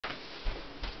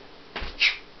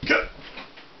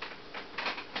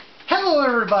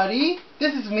Hello everybody,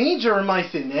 this is me, Jeremiah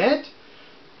Sinet.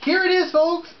 Here it is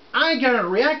folks, I'm gonna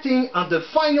reacting on the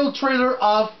final trailer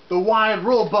of The Wild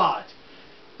Robot.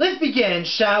 Let's begin,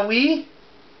 shall we?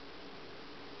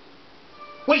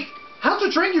 Wait, How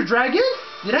to Train Your Dragon?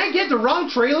 Did I get the wrong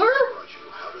trailer?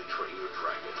 How to Train Your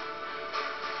Dragon.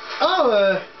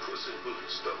 Oh, Puss in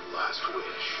Boots: The Last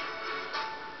Wish.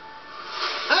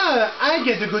 I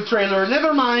get the good trailer,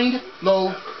 never mind.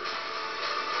 No. The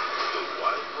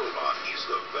Wild Robot is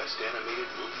the best animated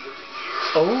movie of the year.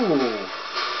 Oh.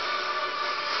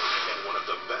 And one of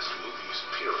the best movies,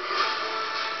 period.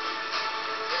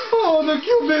 Oh, the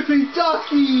cute baby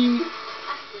ducky.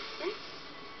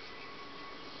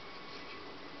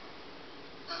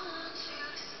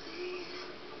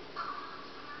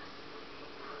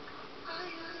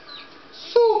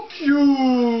 So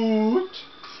cute.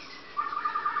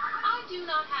 I do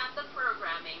not have the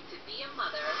programming to be a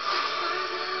mother.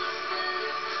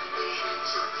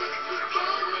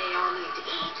 They all need to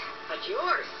eat, but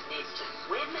yours needs to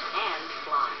swim and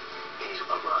fly. He's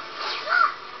a run.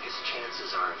 His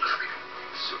chances aren't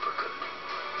super good.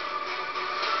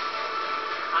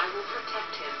 I will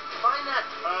protect him. Find that,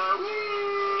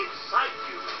 excite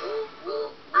you.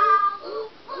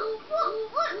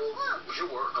 Was your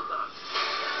work enough?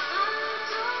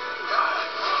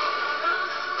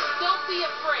 Don't be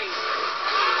afraid.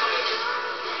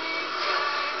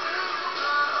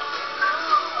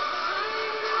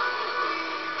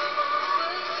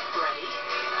 Ready?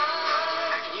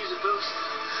 I can use a boost.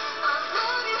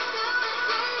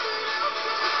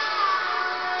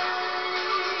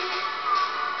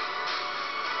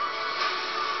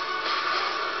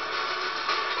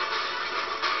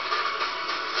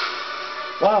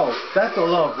 Wow, that's a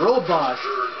lot of robots. Oh,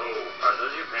 are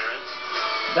those your parents?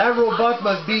 That robot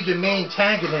must be the main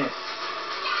antagonist.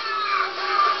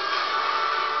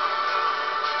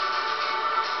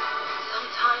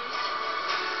 Sometimes,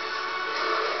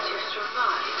 to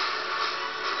survive,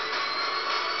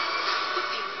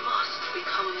 we must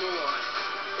become more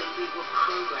than we were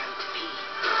programmed to be.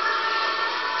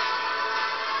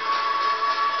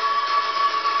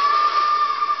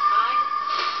 I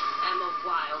am a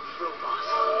wild robot.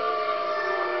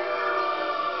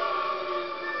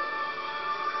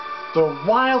 The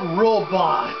Wild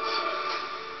Robot.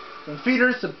 In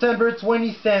theaters September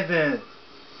 27th.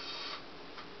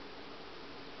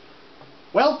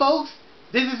 Well folks,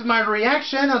 this is my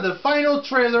reaction on the final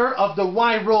trailer of The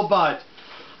Wild Robot.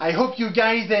 I hope you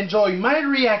guys enjoy my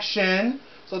reaction.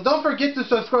 So don't forget to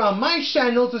subscribe on my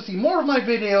channel to see more of my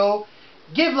video.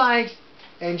 Give likes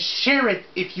and share it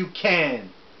if you can.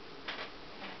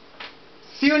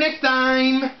 See you next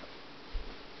time.